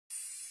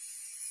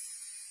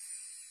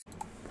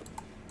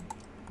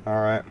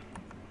Alright.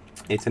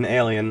 It's an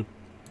alien.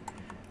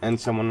 And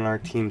someone on our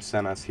team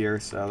sent us here,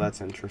 so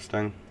that's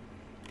interesting.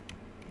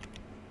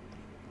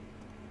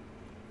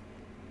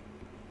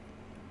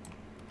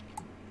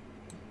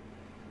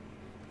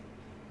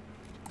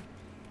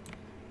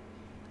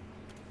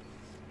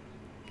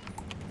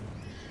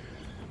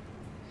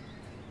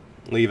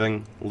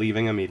 Leaving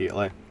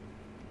immediately.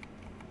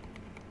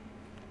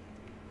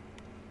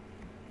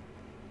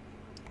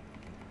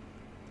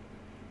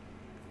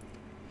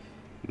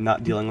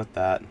 Not dealing with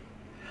that.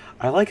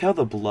 I like how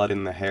the blood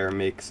in the hair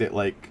makes it,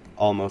 like,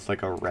 almost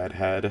like a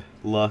redhead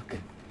look.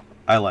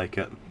 I like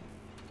it.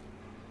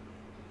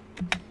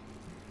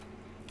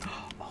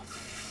 Oh,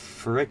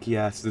 frick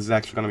yes, this is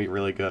actually gonna be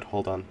really good.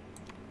 Hold on.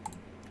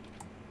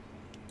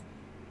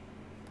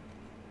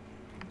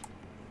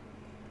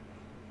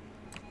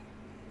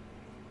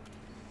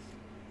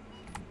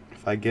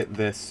 If I get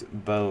this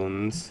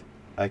bones,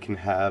 I can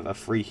have a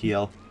free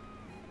heal.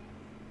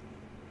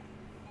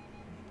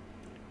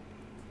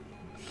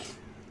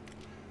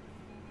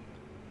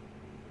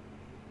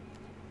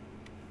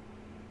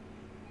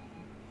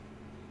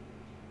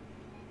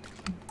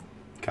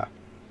 Okay.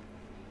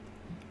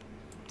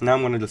 Now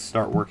I'm going to just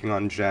start working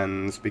on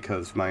gens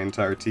because my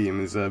entire team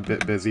is a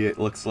bit busy, it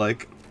looks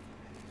like.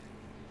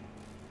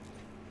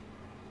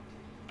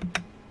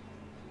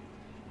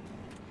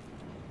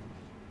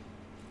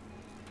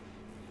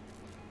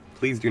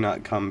 Please do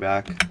not come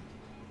back.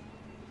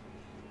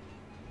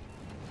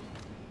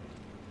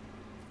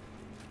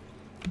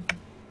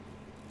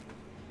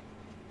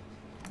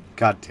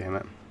 God damn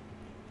it.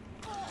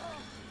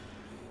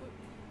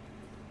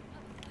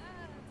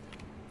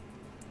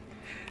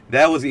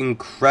 That was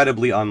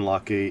incredibly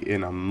unlucky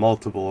in a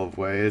multiple of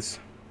ways.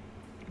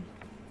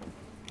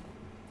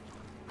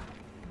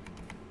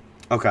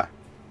 Okay.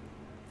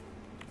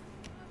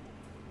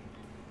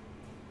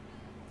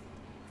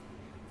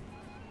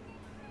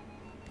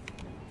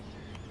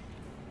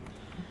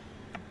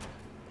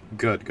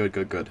 Good, good,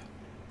 good, good.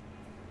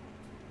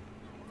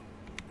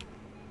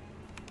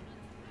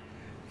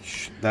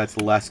 That's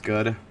less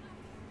good.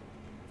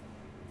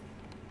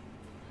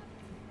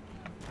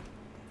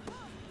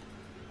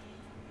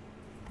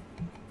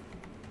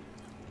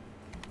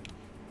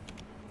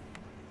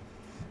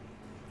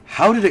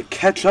 How did it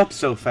catch up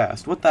so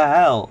fast? What the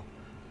hell?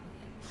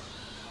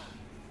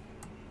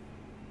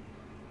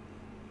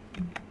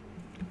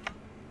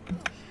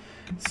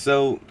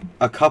 So,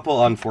 a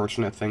couple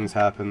unfortunate things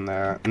happened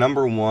there.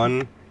 Number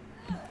one,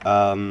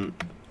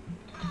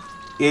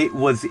 it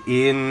was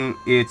in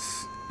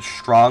its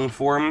strong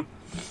form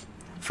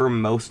for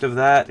most of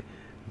that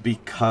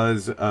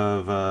because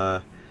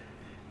of,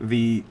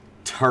 the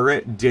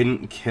turret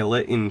didn't kill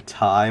it in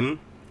time.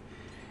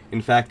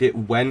 In fact, it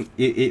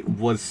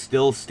was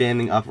still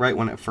standing upright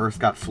when it first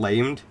got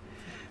flamed.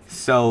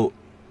 So,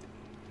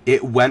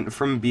 it went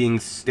from being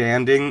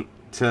standing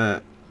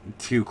to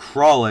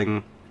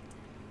crawling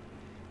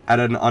at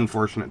an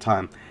unfortunate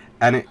time.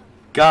 And it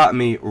got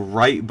me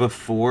right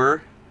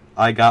before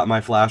I got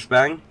my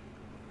flashbang.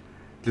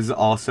 This is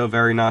also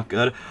very not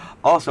good.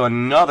 Also,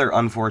 another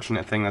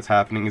unfortunate thing that's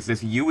happening is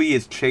this Yui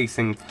is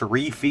chasing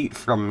 3 feet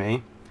from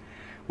me,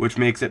 which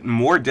makes it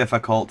more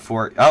difficult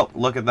for... Oh,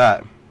 look at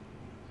that.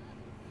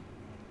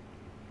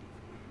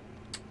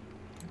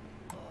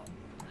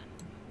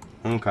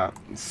 Okay.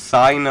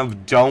 Sign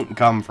of don't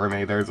come for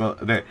me. There's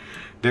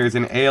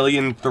an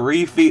alien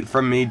 3 feet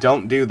from me.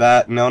 Don't do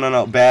that. No, no,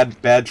 no.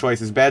 Bad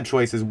choices. Bad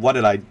choices. What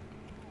did I...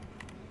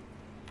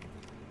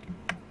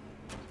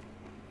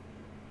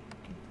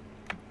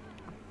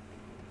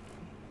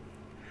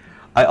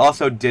 I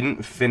also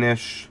didn't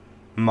finish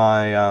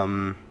my,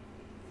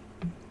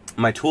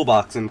 my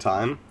toolbox in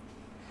time,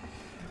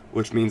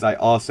 which means I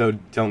also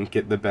don't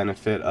get the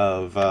benefit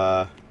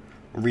of,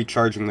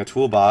 recharging the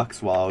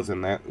toolbox while I was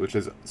in there, which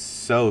is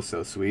so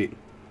sweet.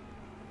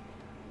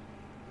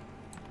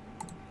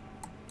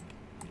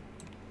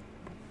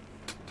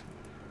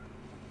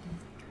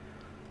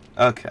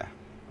 Okay.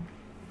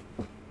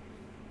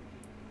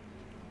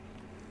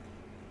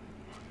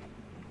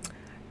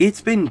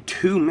 It's been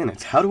 2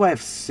 minutes. How do I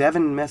have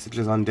 7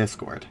 messages on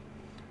Discord?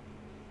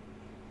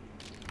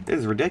 This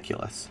is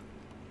ridiculous.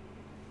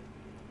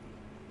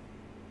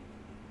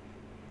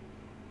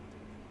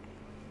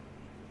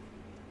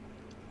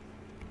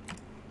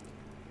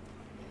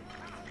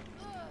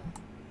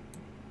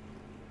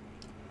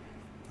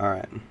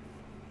 Alright.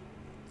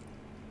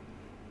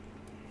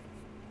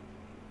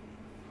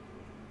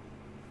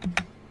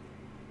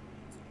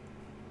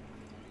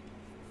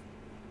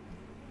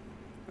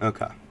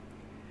 Okay.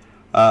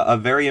 A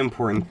very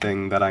important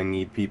thing that I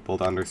need people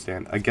to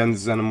understand.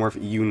 Against Xenomorph,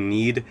 you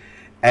need...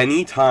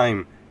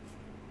 Anytime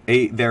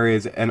there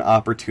is an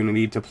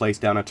opportunity to place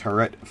down a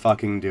turret,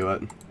 fucking do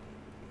it.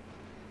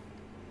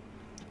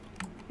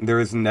 There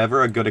is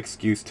never a good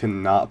excuse to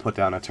not put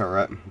down a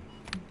turret.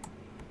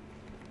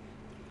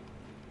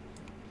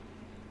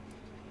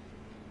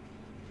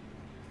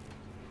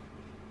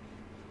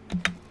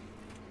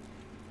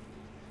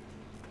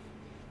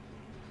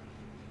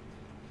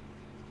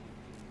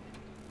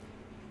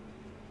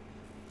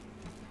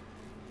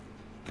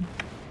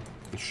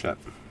 Shit.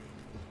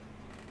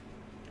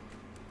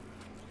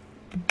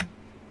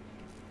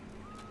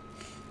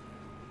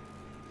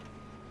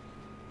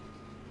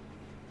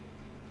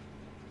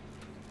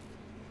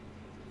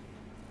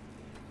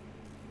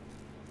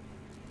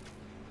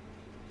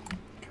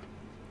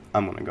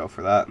 I'm gonna go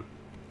for that.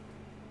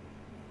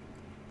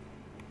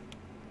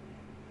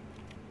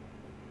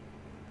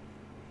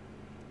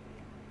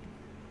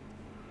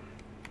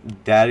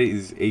 That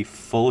is a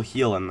full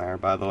heal in there,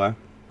 by the way.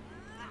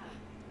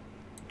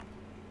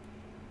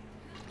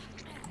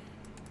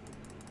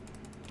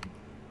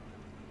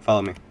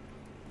 Follow me.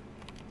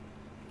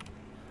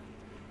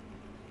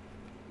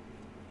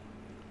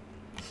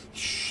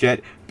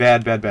 Shit.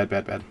 Bad, bad, bad,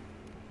 bad, bad.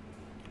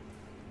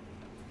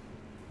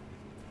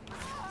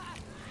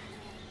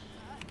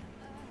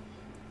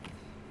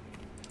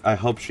 I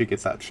hope she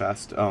gets that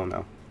chest. Oh,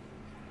 no.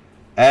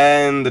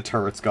 And the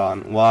turret's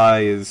gone. Why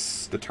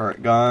is the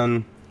turret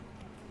gone?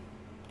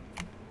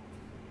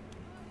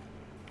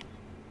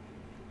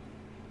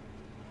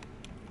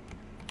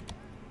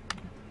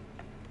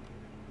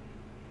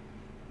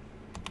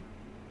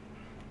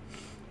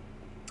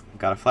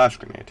 Got a flash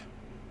grenade.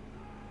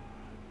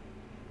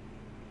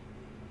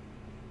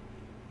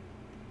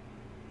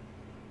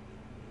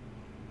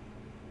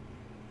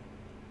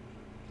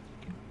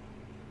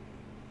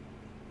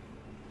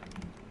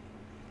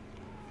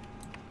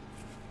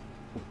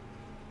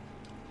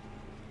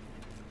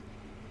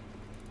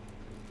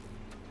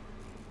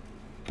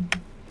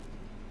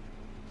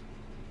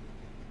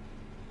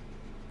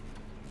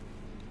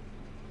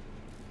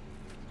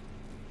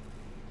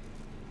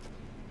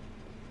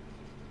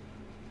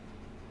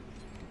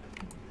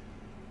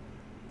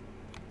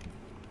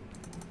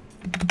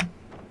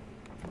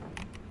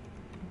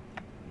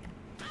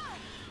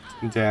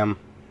 Damn.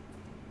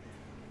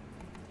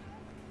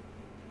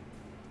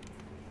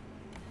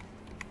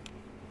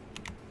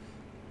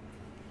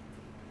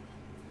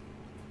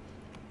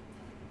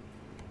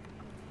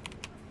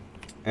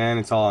 And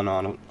it's on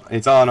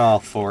all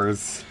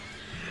fours.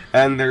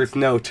 And there's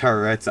no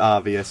turrets,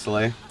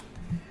 obviously.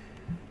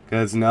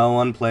 Because no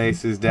one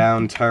places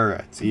down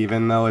turrets,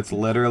 even though it's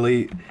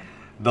literally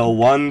the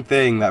one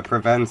thing that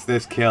prevents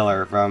this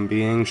killer from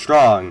being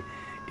strong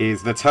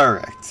is the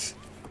turrets.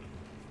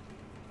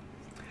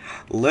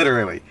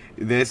 Literally,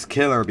 this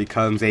killer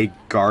becomes a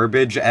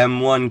garbage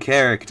M1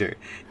 character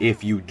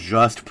if you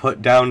just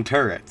put down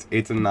turrets.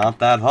 It's not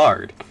that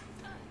hard.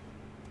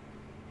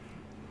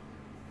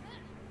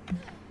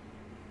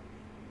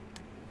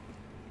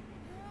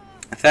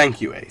 Thank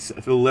you, Ace.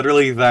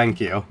 Literally,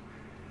 thank you.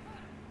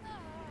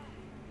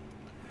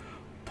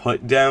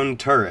 Put down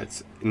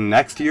turrets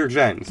next to your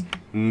gens,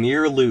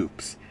 near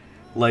loops.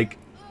 Like,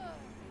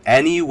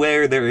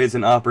 anywhere there is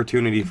an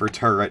opportunity for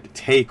turret,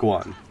 take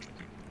one.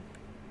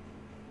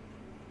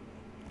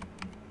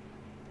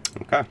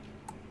 Okay.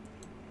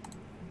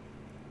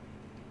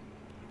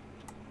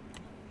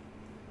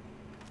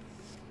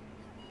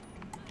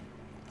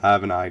 I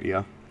have an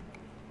idea.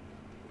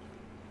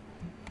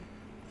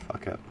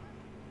 Fuck it.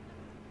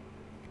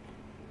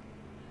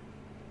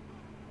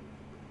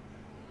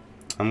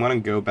 I'm gonna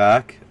go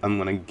back. I'm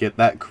gonna get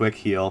that quick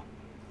heal.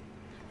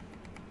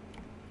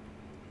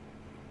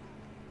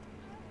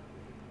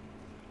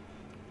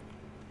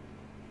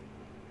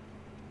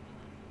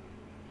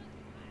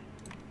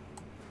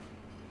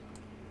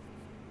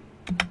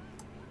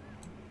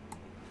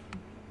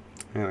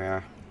 Here we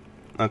are.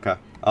 Okay,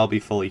 I'll be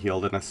fully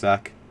healed in a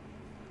sec.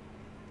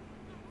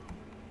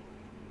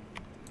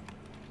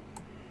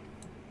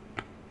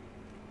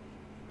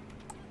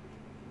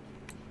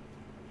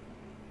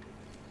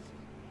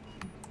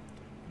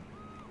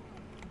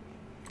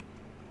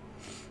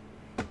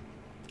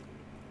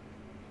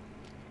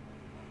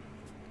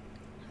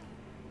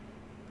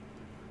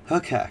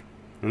 Okay,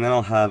 and then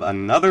I'll have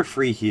another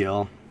free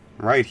heal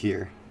right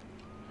here.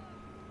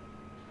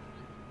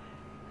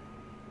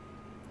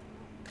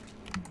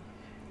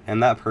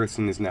 And that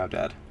person is now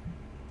dead.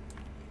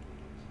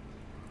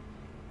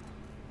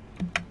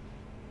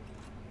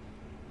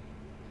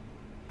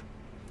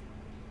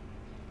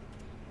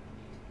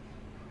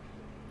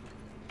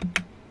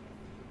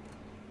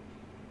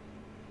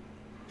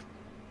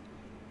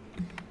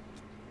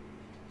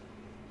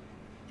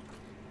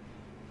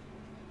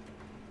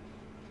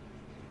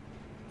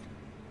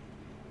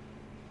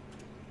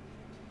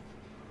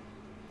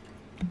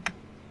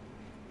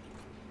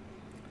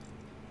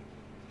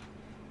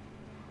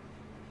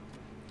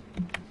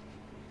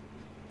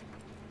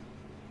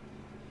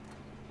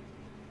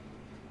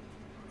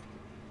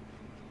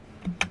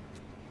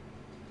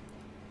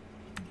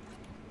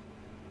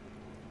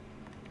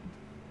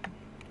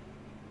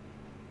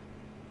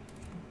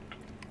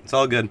 It's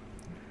all good.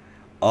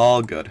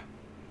 All good.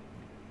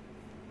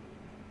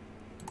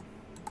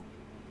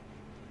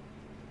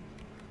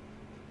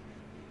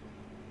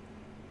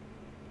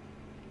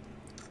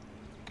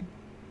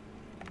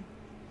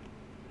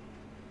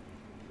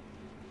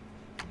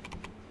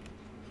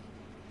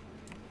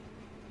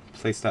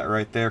 Place that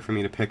right there for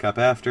me to pick up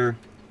after.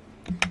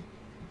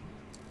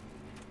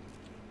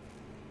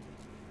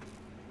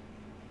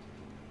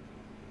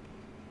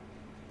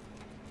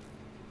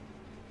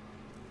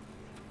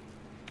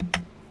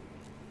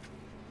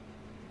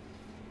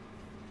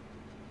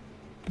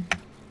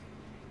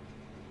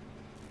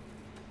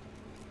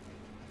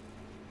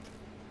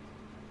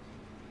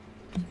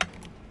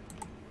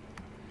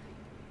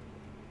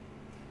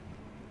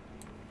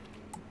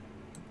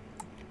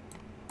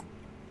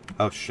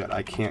 Oh shit,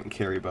 I can't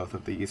carry both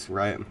of these,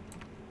 right?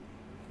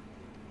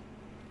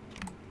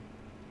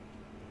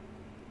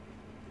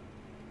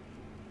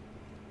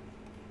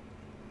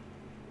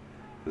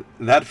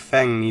 That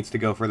Feng needs to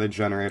go for the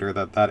generator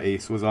that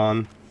ace was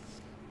on.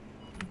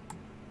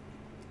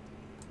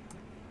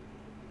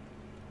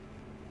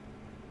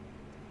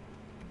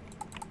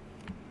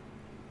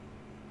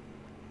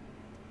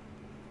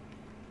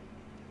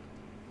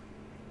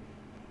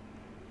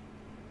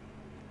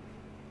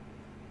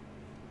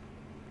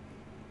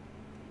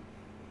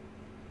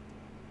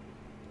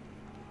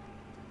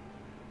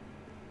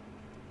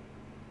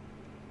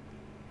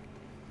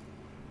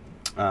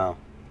 Oh.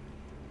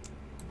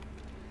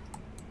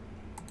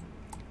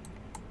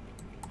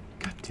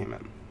 God damn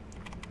it.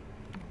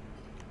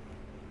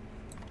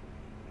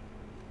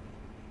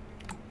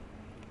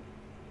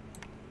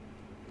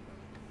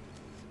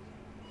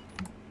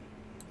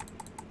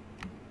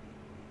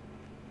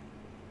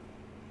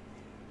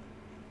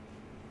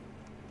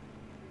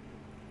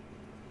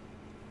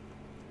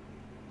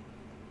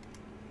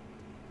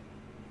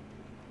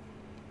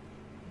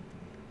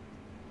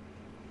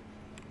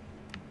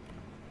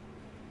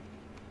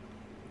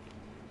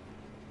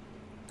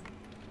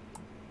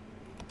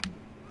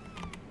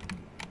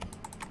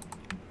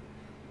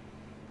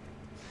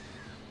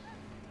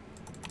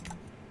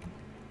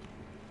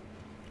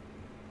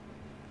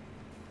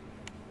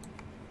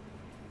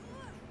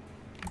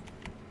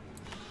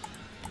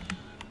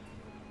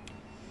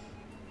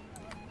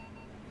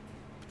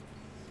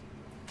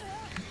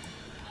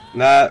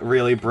 That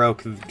really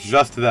broke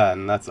just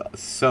then. That's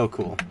so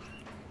cool.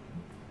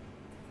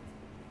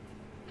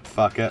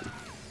 Fuck it.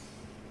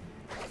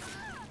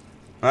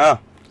 Oh.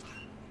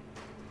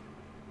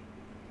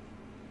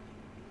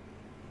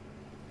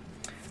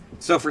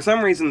 So for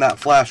some reason that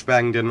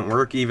flashbang didn't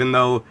work, even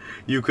though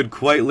you could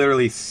quite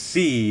literally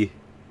see,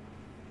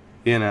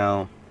 you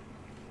know,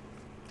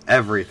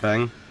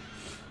 everything.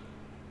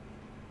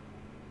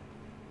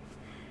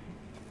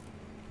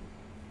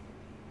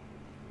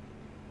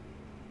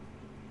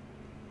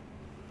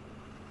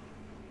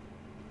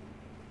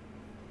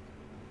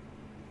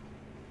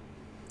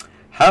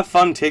 Have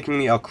fun taking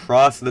me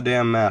across the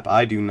damn map.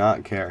 I do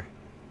not care.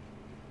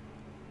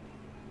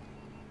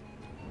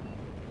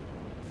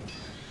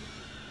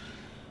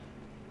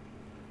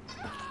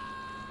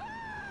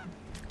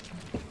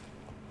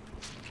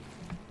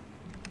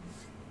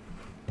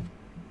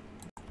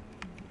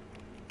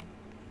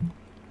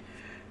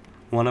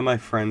 One of my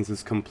friends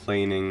is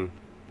complaining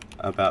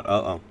about...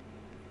 Uh-oh.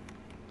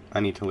 I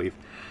need to leave.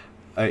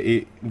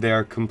 They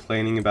are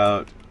complaining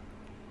about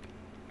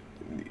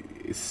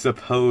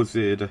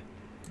supposed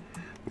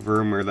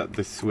rumor that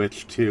the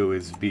Switch 2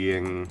 is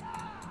being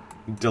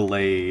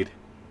delayed.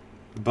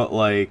 But,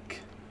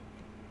 like...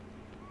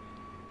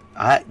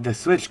 the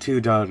Switch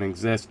 2 doesn't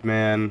exist,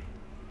 man.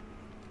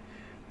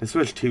 The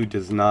Switch 2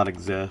 does not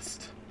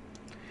exist.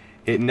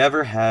 It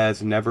never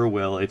has, never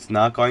will. It's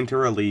not going to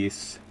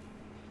release.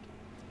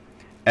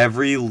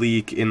 Every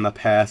leak in the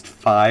past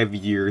 5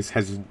 years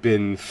has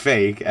been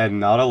fake and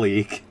not a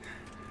leak.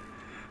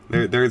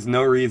 There's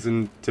no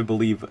reason to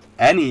believe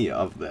any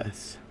of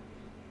this.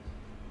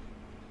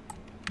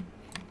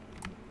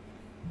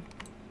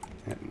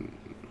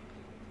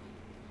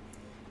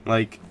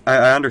 Like, I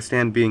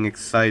understand being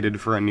excited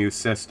for a new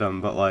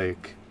system, but,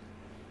 like,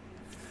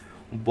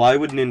 why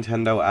would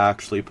Nintendo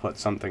actually put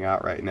something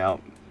out right now?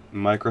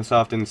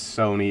 Microsoft and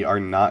Sony are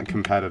not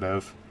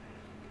competitive.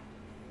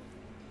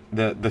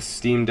 The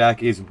Steam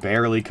Deck is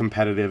barely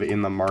competitive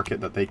in the market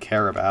that they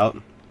care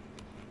about.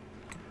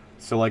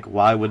 So, like,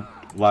 why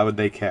would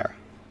they care?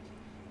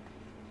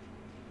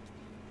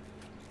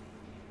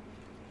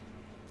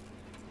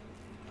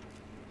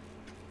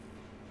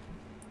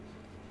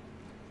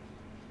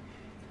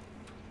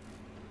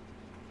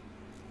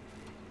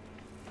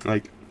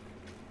 Like,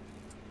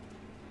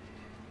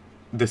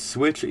 the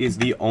Switch is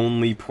the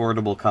only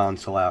portable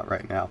console out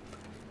right now.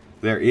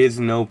 There is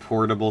no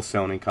portable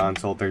Sony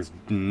console. There's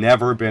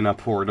never been a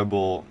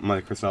portable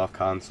Microsoft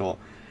console.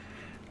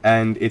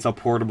 And it's a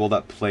portable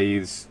that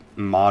plays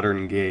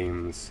modern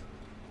games.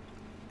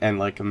 And,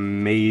 like,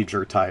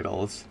 major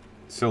titles.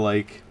 So,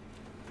 like,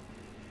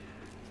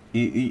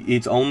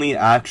 its only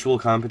actual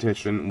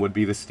competition would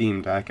be the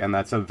Steam Deck, and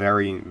that's a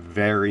very,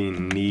 very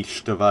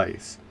niche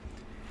device.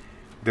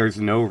 There's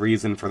no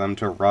reason for them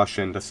to rush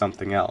into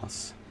something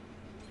else.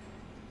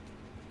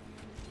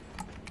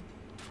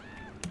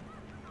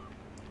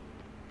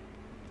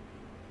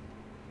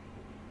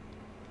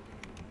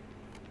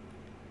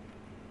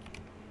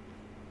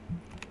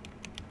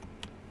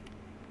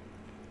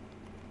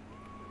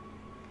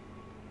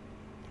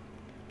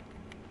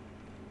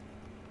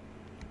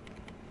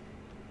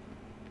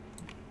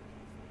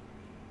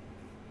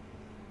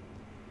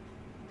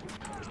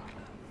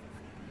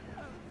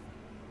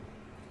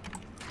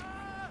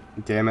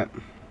 Damn it.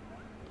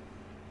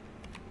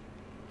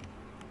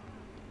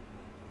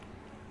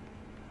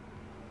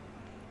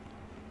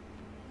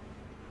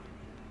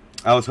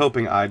 I was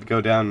hoping I'd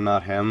go down,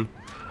 not him.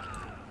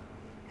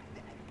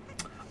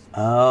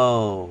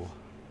 Oh.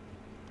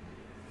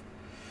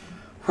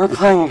 We're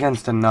playing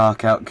against a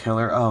knockout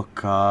killer. Oh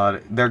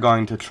god, they're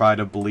going to try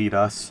to bleed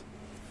us.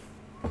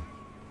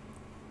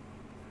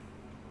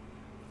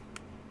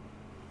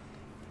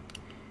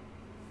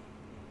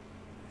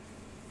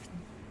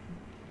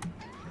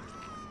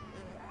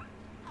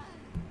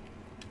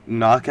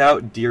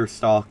 Knockout,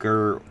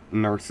 Deerstalker,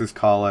 Nurse is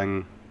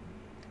calling.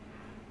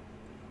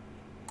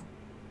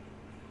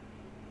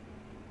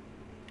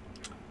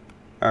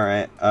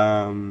 Alright,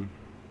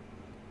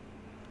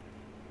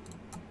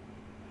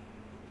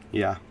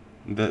 yeah.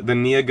 The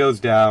Nia goes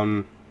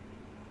down,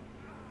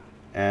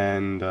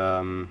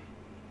 and,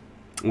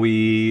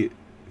 we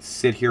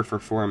sit here for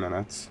 4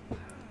 minutes.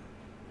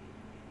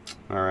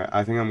 Alright,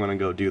 I think I'm gonna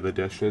go do the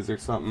dishes or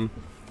something.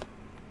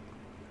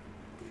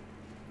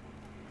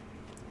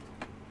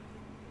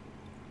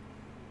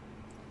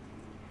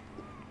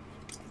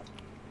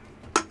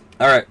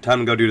 Alright, time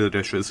to go do the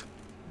dishes.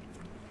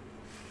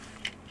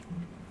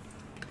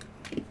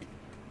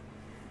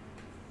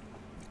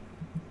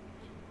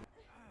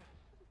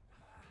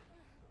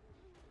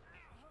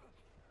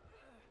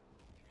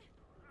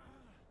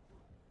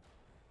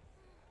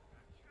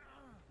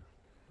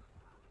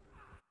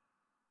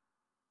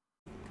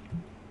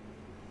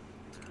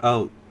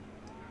 Oh.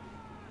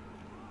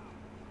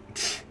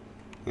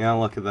 Yeah,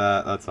 look at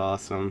that. That's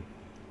awesome.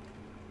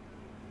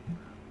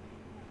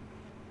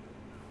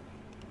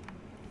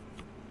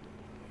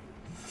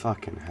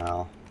 Fucking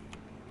hell.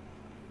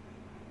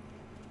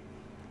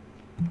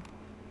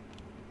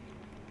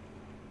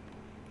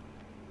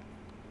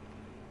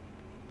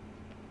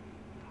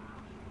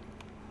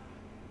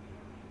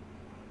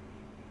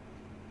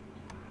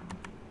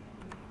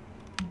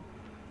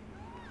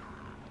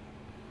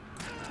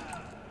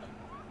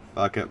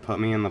 Fuck it, put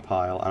me in the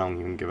pile. I don't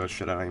even give a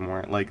shit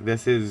anymore. Like,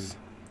 this is...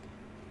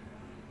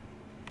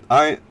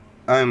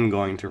 I'm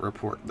going to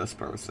report this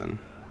person.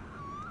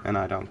 And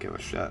I don't give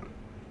a shit.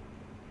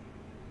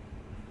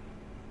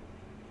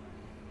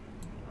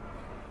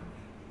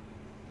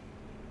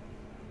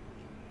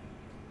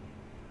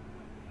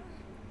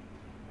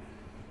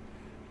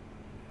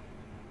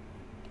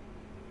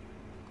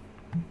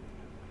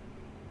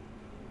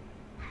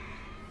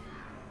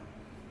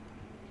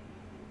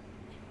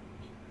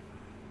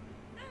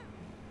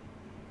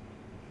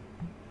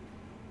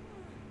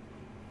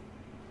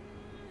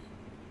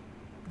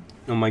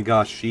 Oh my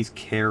gosh, she's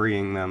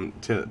carrying them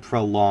to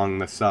prolong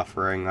the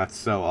suffering. That's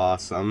so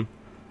awesome.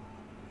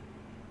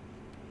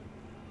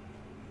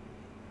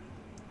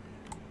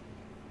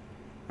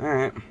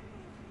 Alright.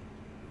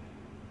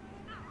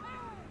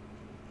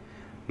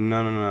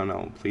 No, no, no,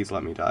 no. Please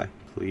let me die.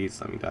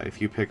 Please let me die. If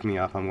you pick me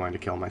up, I'm going to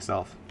kill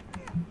myself.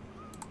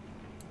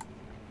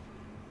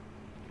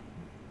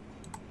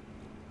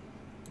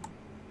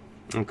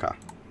 Okay.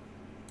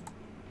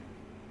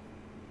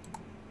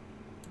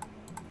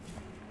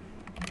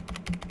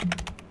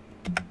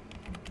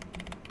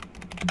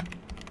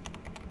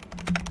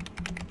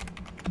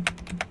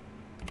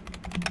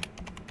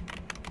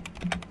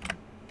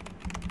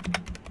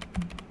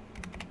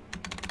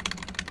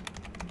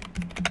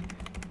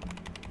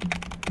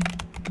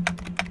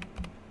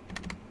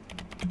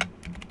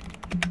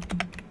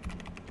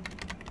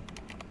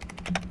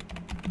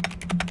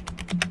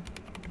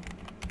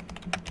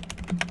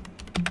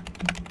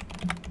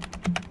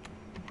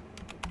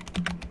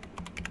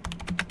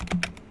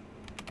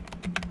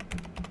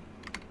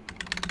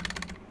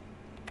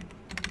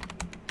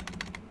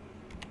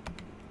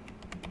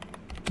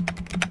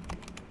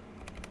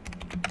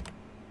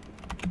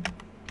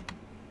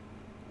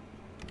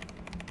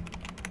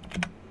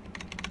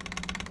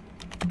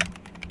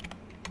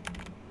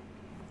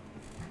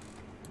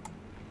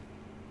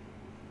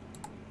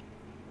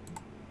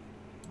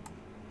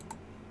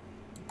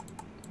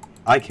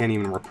 I can't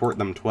even report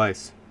them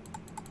twice.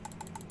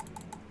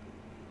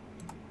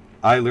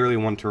 I literally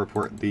want to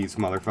report these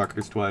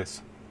motherfuckers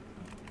twice.